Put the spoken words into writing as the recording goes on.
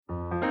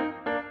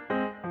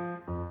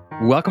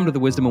Welcome to the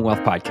Wisdom and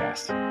Wealth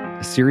Podcast,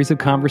 a series of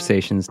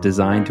conversations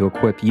designed to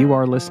equip you,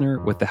 our listener,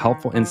 with the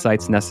helpful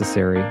insights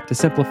necessary to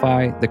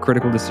simplify the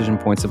critical decision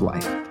points of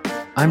life.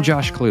 I'm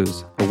Josh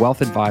Clues, a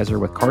wealth advisor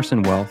with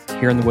Carson Wealth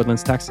here in the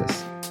Woodlands,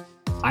 Texas.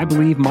 I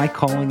believe my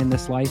calling in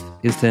this life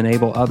is to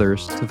enable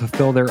others to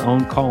fulfill their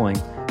own calling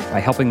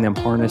by helping them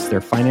harness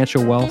their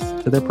financial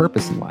wealth to their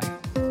purpose in life.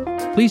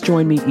 Please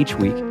join me each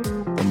week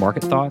for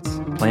market thoughts,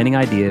 planning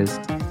ideas,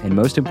 and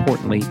most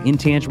importantly,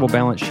 intangible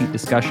balance sheet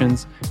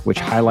discussions, which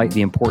highlight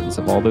the importance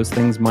of all those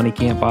things money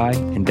can't buy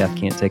and death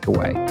can't take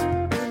away.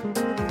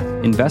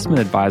 Investment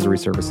advisory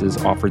services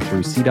offered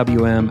through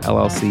CWM,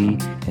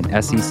 LLC,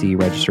 and SEC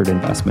Registered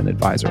Investment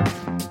Advisor.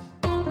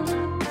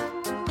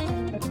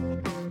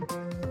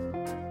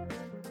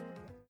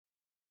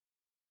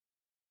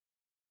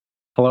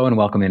 Hello and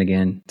welcome in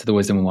again to the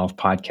Wisdom and Wealth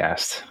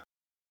Podcast.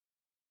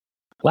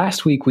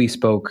 Last week we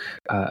spoke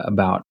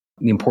about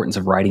the importance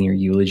of writing your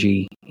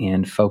eulogy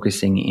and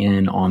focusing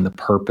in on the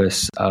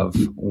purpose of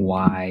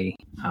why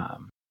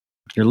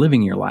you're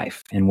living your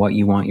life and what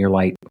you want your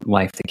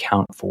life to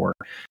count for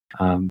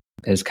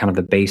as kind of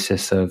the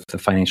basis of the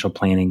financial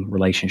planning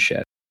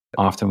relationship.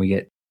 Often we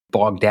get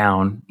bogged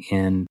down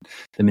in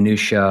the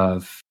minutia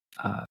of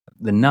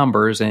the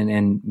numbers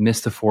and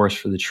miss the forest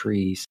for the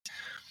trees.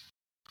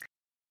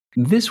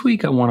 This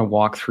week, I want to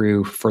walk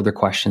through further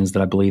questions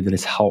that I believe that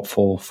is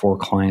helpful for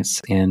clients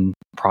and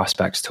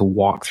prospects to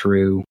walk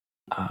through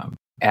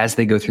as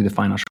they go through the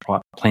financial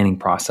planning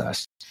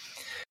process.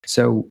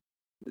 So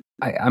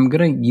I'm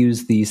going to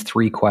use these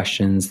three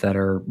questions that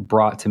are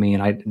brought to me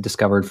and I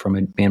discovered from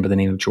a man by the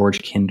name of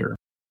George Kinder.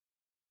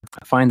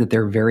 I find that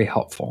they're very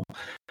helpful.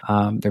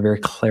 They're very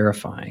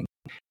clarifying.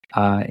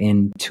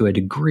 And to a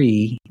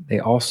degree,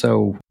 they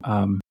also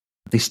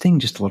they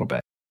sting just a little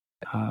bit.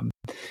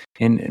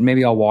 And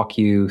maybe I'll walk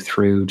you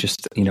through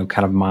just,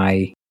 kind of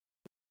my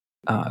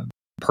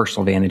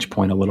personal vantage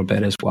point a little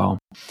bit as well.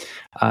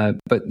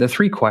 But the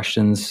three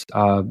questions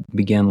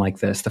begin like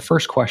this. The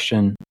first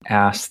question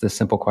asks the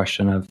simple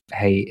question of,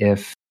 hey,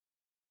 if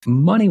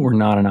money were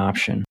not an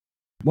option,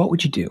 what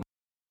would you do?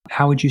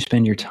 How would you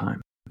spend your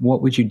time?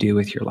 What would you do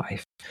with your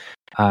life?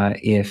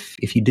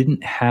 If you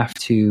didn't have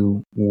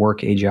to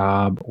work a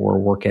job or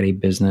work at a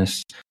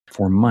business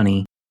for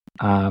money,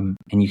 and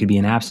you could be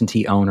an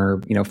absentee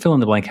owner, fill in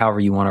the blank however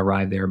you want to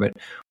arrive there, but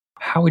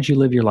how would you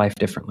live your life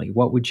differently?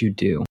 What would you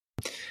do?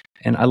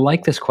 And I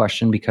like this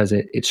question because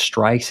it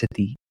strikes at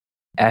the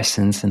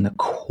essence and the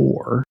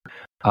core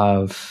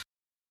of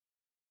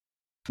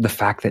the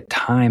fact that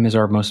time is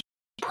our most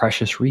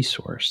precious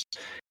resource,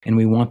 and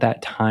we want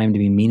that time to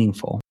be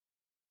meaningful.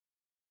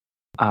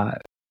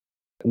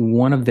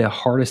 One of the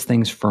hardest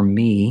things for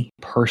me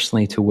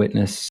personally to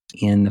witness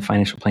in the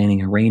financial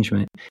planning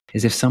arrangement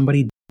is if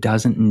somebody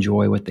doesn't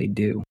enjoy what they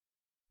do.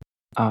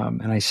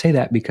 And I say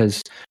that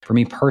because for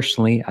me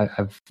personally,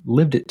 I've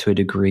lived it to a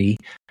degree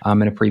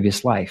in a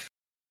previous life.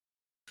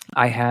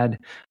 I had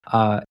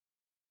an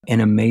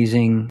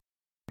amazing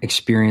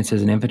experience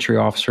as an infantry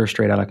officer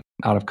straight out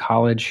of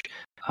college.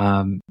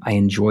 I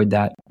enjoyed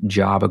that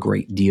job a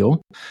great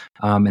deal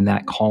and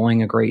that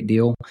calling a great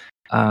deal.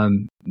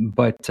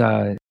 But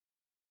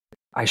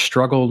I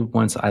struggled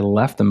once I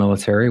left the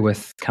military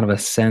with kind of a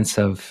sense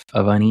of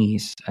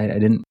unease. I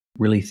didn't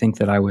really think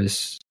that I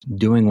was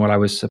doing what I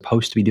was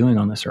supposed to be doing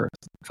on this earth.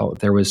 I felt that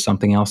there was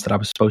something else that I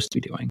was supposed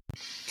to be doing.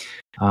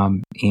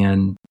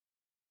 And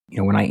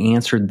when I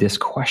answered this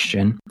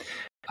question,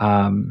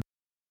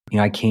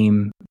 I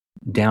came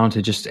down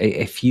to just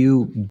a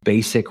few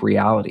basic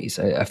realities,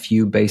 a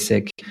few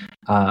basic,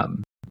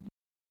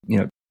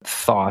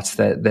 thoughts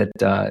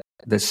that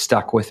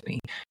stuck with me.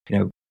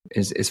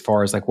 As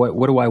far as like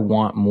what do I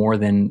want more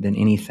than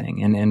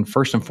anything? And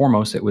first and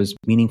foremost, it was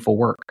meaningful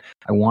work.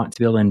 I want to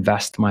be able to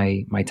invest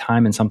my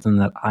time in something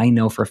that I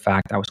know for a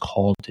fact I was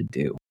called to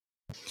do.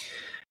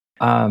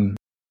 That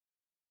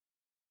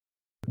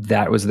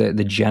was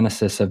the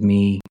genesis of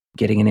me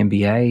getting an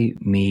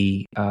MBA,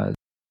 me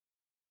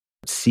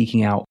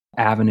seeking out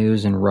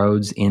avenues and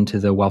roads into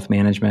the wealth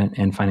management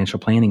and financial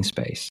planning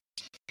space.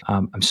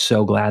 I'm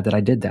so glad that I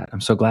did that.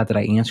 I'm so glad that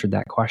I answered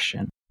that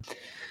question.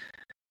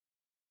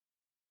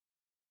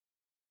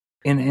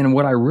 And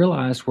what I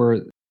realized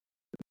were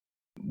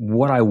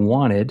what I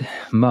wanted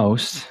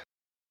most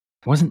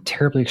wasn't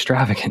terribly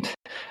extravagant.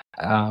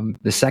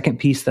 The second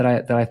piece that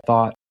I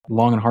thought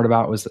long and hard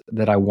about was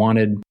that I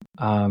wanted,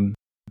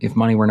 if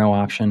money were no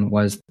option,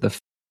 was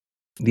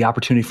the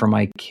opportunity for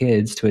my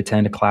kids to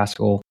attend a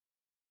classical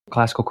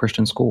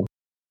Christian school.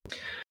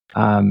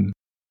 By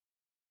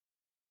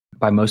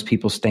most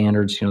people's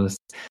standards,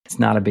 it's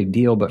not a big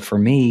deal, but for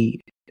me,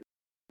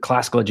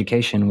 classical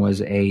education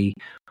was a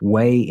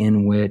way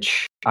in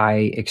which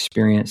I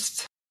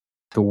experienced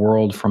the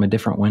world from a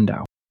different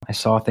window. I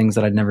saw things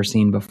that I'd never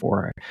seen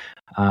before.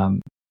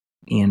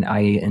 And I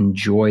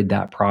enjoyed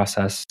that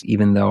process,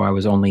 even though I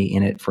was only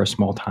in it for a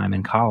small time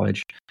in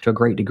college, to a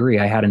great degree.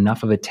 I had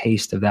enough of a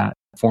taste of that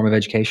form of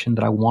education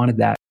that I wanted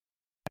that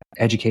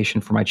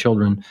education for my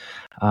children,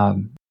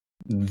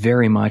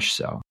 very much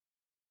so.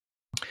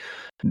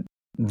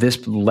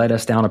 this led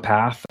us down a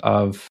path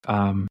of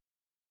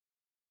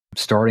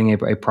starting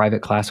a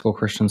private classical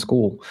Christian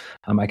school.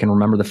 I can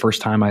remember the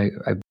first time I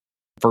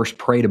first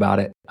prayed about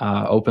it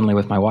openly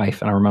with my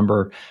wife, and I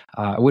remember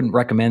I wouldn't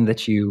recommend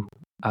that you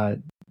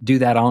do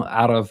that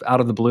out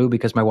of the blue,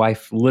 because my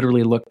wife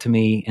literally looked to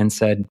me and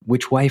said,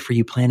 "Which wife are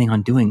you planning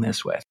on doing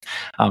this with?"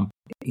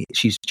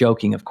 She's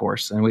joking, of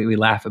course, and we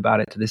laugh about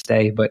it to this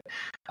day. But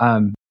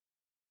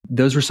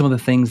those were some of the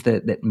things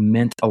that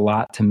meant a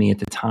lot to me at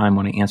the time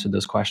when I answered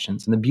those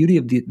questions. And the beauty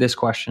of this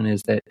question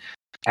is that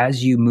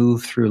as you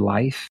move through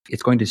life,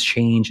 it's going to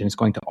change and it's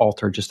going to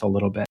alter just a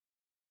little bit.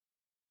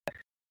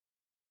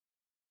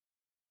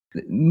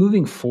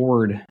 Moving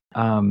forward,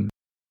 the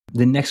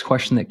next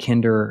question that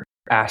Kinder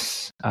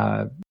asks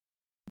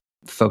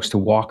folks to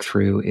walk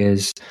through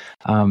is,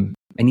 I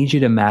need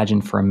you to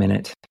imagine for a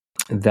minute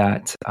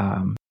that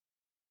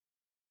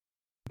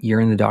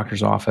you're in the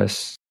doctor's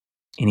office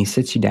and he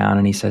sits you down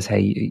and he says,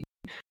 "Hey,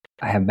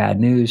 I have bad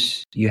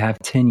news. You have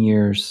 10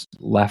 years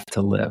left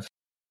to live."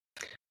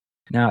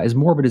 Now, as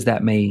morbid as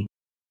that may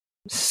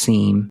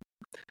seem,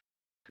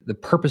 the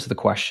purpose of the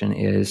question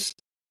is,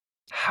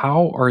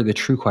 how are you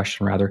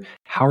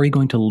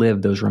going to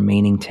live those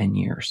remaining 10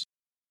 years?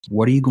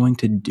 What are you going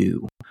to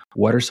do?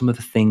 What are some of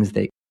the things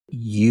that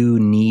you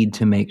need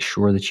to make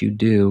sure that you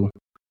do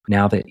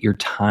now that your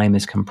time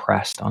is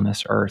compressed on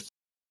this earth?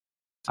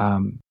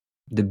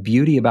 The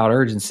beauty about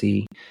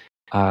urgency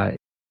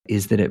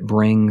is that it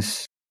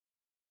brings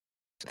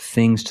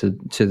things to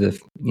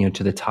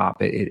the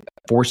top. It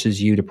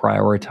forces you to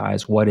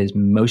prioritize what is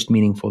most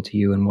meaningful to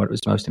you and what is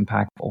most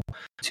impactful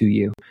to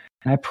you.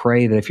 And I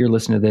pray that if you're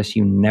listening to this,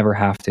 you never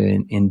have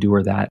to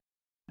endure that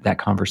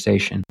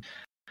conversation.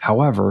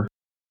 However,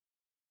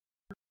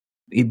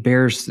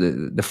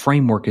 the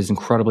framework is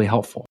incredibly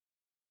helpful.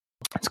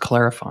 It's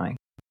clarifying.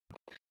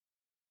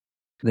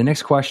 The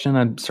next question,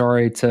 I'm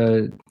sorry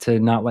to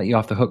not let you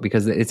off the hook,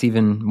 because it's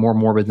even more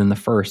morbid than the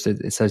first.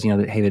 It says,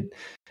 that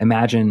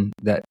imagine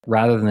that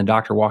rather than the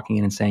doctor walking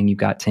in and saying you've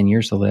got 10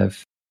 years to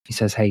live, he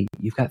says, "Hey,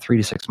 you've got 3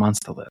 to 6 months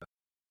to live."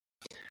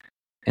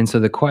 And so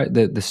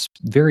the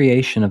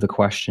variation of the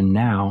question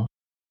now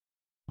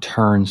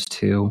turns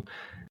to,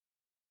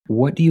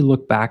 what do you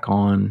look back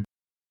on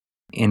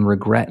and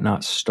regret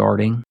not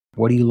starting?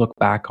 What do you look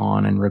back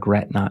on and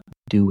regret not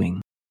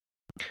doing?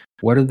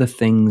 What are the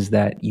things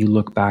that you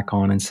look back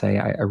on and say,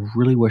 I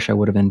really wish I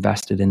would have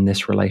invested in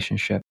this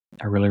relationship.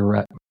 I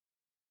really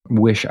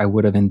wish I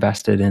would have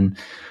invested in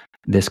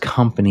this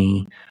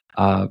company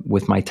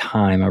with my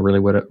time. I really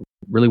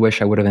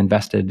wish I would have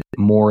invested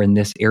more in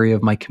this area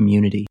of my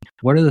community.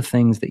 What are the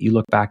things that you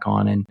look back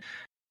on and,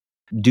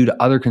 due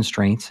to other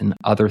constraints and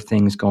other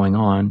things going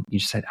on, you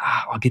just said,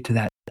 I'll get to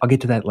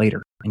that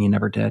later, and you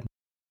never did?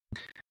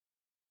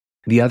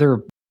 The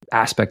other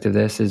aspect of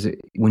this is,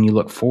 when you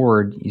look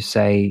forward, you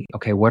say,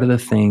 okay, what are the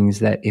things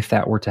that, if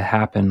that were to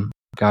happen,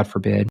 God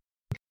forbid,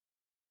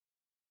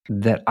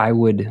 that I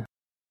would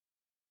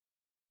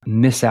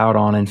miss out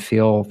on and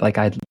feel like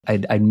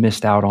I'd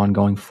missed out on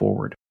going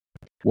forward?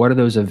 What are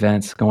those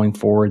events going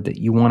forward that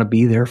you want to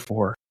be there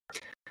for?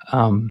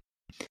 I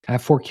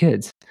have 4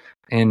 kids,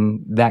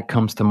 and that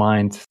comes to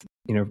mind,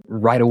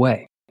 right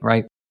away,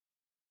 right?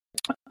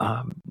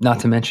 Not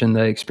to mention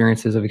the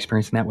experiences of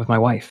experiencing that with my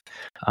wife,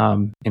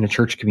 in a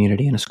church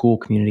community, in a school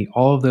community,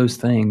 all of those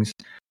things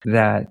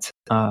that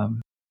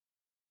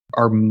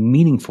are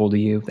meaningful to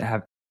you, that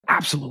have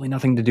absolutely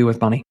nothing to do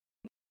with money.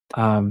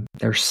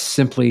 They're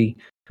simply,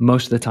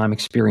 most of the time,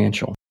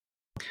 experiential.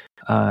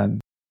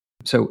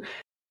 So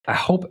I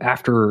hope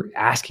after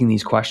asking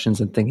these questions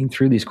and thinking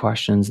through these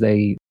questions,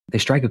 they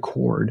strike a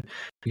chord,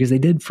 because they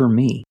did for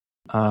me.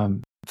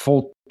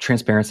 Full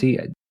transparency,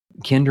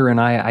 Kinder and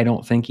I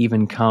don't think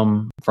even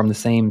come from the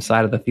same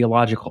side of the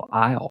theological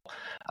aisle,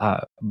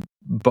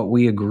 but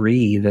we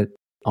agree that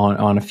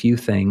on a few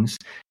things,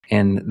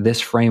 and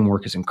this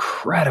framework is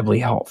incredibly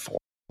helpful.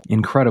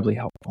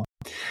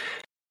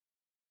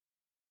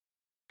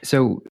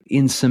 So,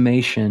 in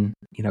summation,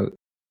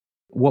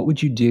 what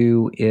would you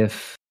do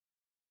if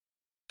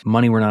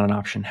money were not an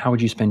option? How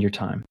would you spend your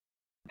time?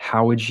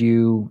 How would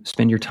you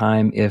spend your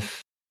time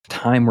if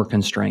time were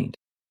constrained?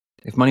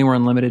 If money were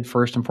unlimited,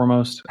 first and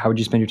foremost, how would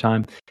you spend your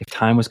time? If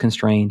time was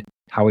constrained,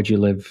 how would you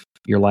live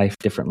your life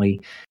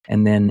differently?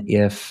 And then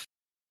if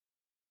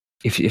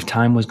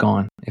time was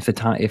gone,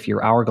 if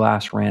your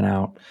hourglass ran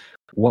out,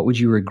 what would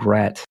you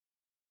regret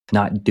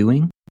not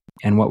doing?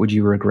 And what would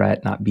you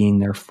regret not being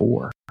there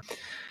for?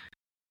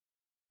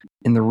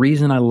 And the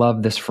reason I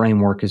love this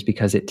framework is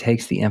because it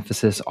takes the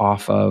emphasis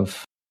off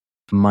of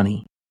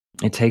money.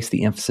 It takes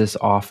the emphasis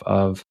off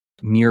of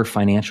mere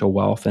financial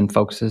wealth and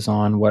focuses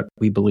on what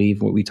we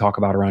talk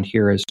about around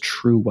here as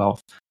true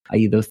wealth,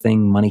 i.e. those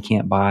things money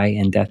can't buy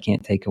and death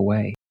can't take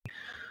away.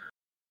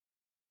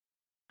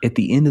 At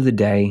the end of the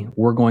day,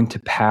 we're going to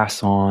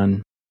pass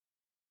on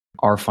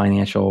our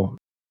financial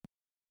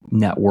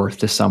net worth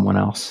to someone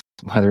else,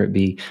 whether it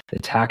be the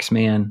tax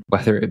man,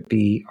 whether it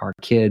be our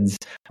kids,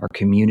 our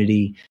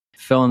community,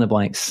 fill in the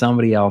blank,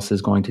 somebody else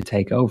is going to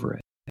take over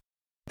it.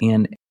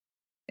 And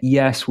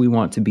yes, we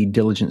want to be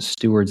diligent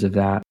stewards of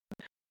that.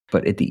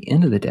 But at the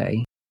end of the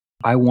day,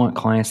 I want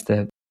clients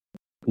to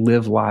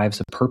live lives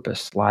of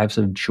purpose, lives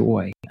of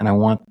joy, and I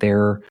want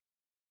their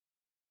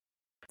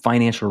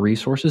financial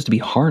resources to be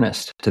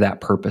harnessed to that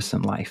purpose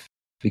in life,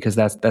 because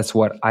that's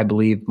what I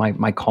believe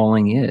my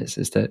calling is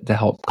to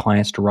help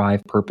clients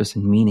derive purpose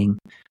and meaning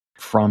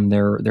from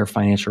their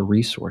financial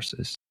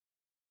resources.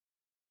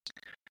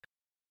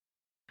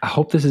 I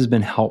hope this has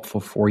been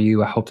helpful for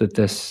you. I hope that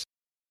this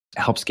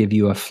helps give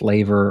you a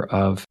flavor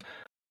of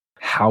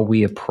how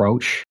we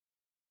approach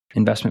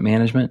investment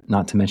management,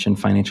 not to mention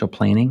financial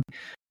planning.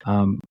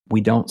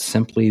 We don't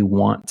simply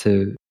want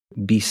to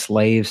be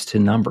slaves to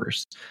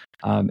numbers.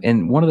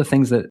 And one of the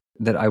things that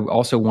I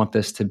also want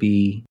this to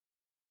be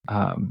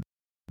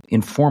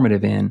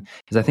informative in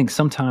is I think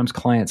sometimes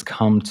clients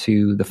come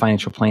to the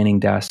financial planning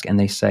desk and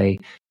they say,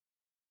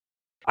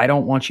 I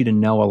don't want you to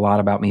know a lot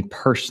about me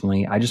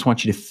personally. I just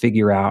want you to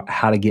figure out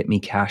how to get me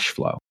cash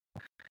flow.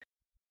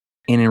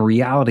 And in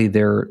reality,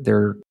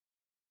 they're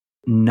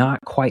not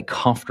quite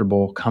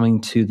comfortable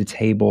coming to the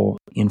table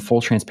in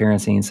full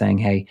transparency and saying,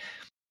 hey,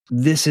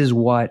 this is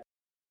what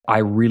I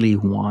really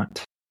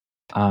want.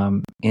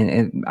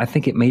 And I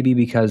think it may be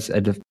because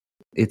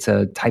it's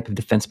a type of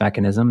defense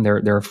mechanism.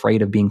 They're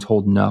afraid of being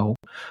told no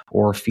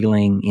or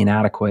feeling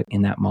inadequate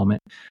in that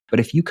moment. But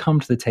if you come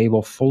to the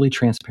table fully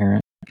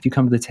transparent, if you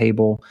come to the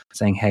table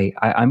saying, hey,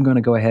 I'm going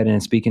to go ahead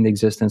and speak into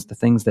existence the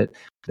things that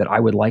I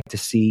would like to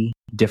see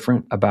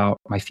different about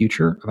my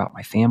future, about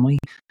my family,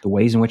 the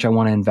ways in which I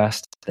want to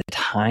invest the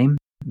time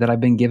that I've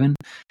been given,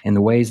 and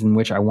the ways in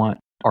which I want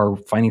our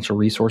financial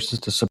resources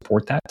to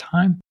support that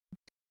time,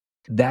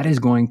 that is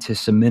going to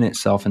cement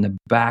itself in the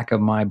back of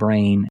my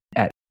brain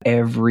at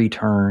every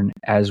turn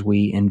as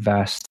we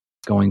invest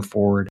going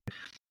forward.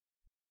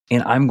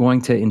 And I'm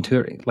going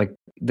to like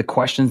the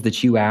questions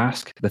that you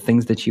ask, the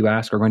things that you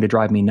ask are going to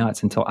drive me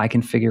nuts until I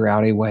can figure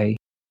out a way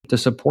to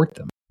support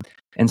them.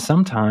 And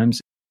sometimes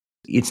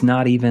it's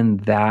not even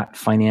that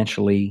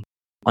financially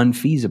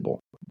unfeasible.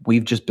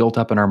 We've just built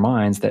up in our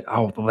minds that,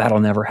 oh, well, that'll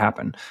never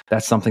happen.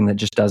 That's something that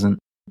just doesn't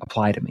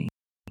apply to me.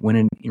 When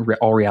in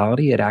all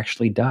reality, it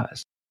actually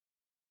does.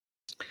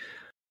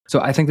 So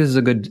I think this is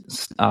a good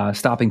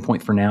stopping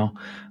point for now.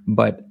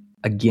 But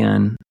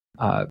again,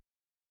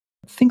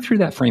 think through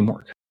that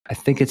framework. I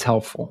think it's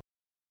helpful.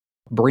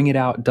 Bring it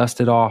out, dust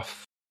it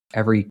off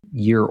every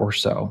year or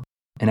so,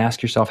 and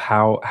ask yourself,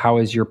 how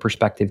has your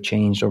perspective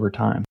changed over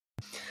time?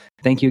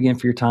 Thank you again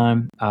for your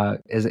time.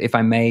 If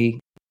I may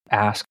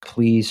ask,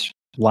 please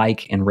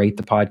like and rate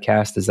the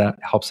podcast, as that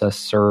helps us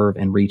serve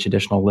and reach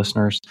additional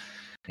listeners.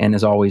 And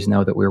as always,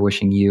 know that we're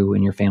wishing you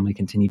and your family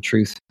continued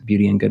truth,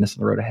 beauty, and goodness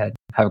on the road ahead.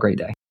 Have a great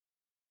day.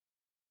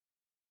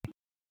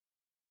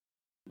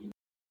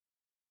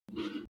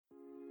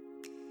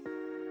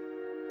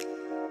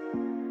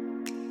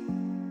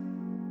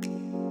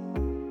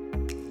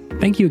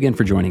 Thank you again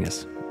for joining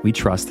us. We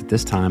trust that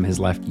this time has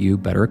left you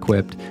better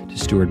equipped to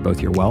steward both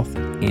your wealth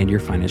and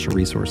your financial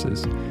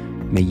resources.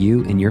 May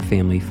you and your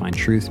family find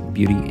truth,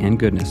 beauty, and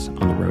goodness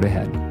on the road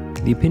ahead.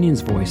 The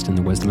opinions voiced in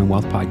the Wisdom and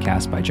Wealth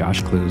podcast by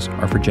Josh Clues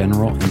are for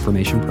general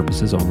information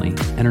purposes only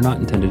and are not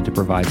intended to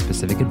provide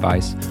specific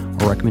advice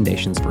or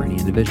recommendations for any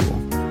individual.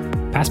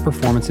 Past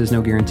performance is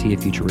no guarantee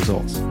of future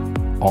results.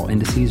 All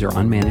indices are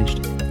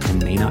unmanaged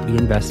and may not be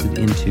invested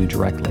into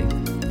directly.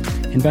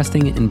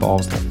 Investing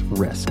involves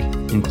risk,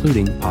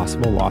 including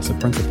possible loss of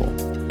principal.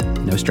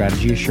 No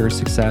strategy assures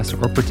success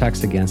or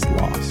protects against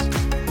loss.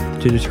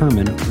 To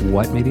determine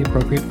what may be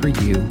appropriate for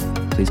you,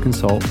 please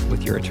consult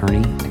with your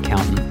attorney,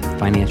 accountant,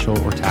 financial,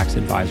 or tax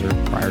advisor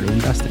prior to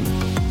investing.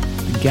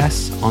 The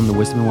guests on the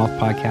Wisdom and Wealth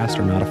podcast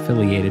are not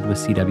affiliated with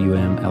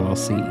CWM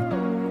LLC.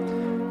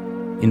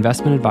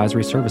 Investment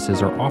advisory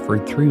services are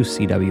offered through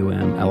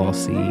CWM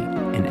LLC,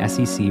 an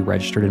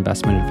SEC-registered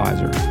investment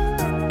advisor.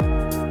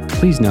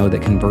 Please know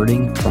that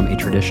converting from a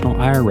traditional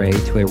IRA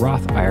to a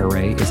Roth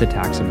IRA is a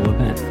taxable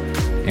event.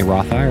 A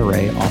Roth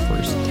IRA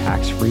offers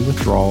tax-free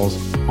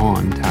withdrawals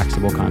on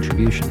taxable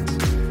contributions.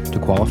 To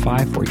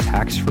qualify for a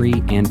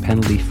tax-free and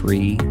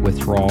penalty-free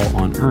withdrawal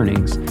on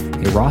earnings,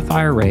 a Roth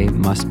IRA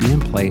must be in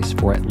place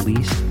for at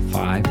least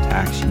 5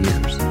 tax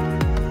years.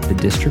 The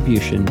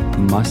distribution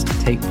must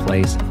take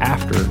place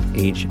after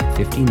age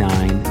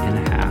 59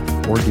 and a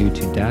half or due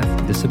to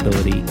death,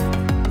 disability,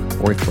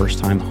 or a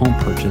first-time home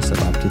purchase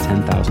of up to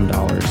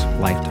 $10,000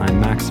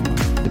 lifetime maximum.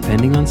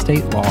 Depending on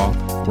state law,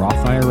 Roth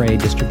IRA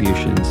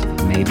distributions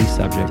may be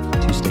subject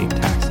to state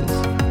taxes.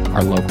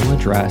 Our local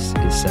address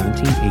is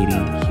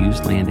 1780 Hughes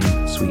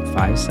Landing, Suite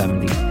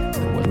 570,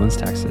 The Woodlands,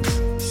 Texas,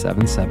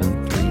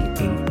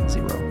 77380.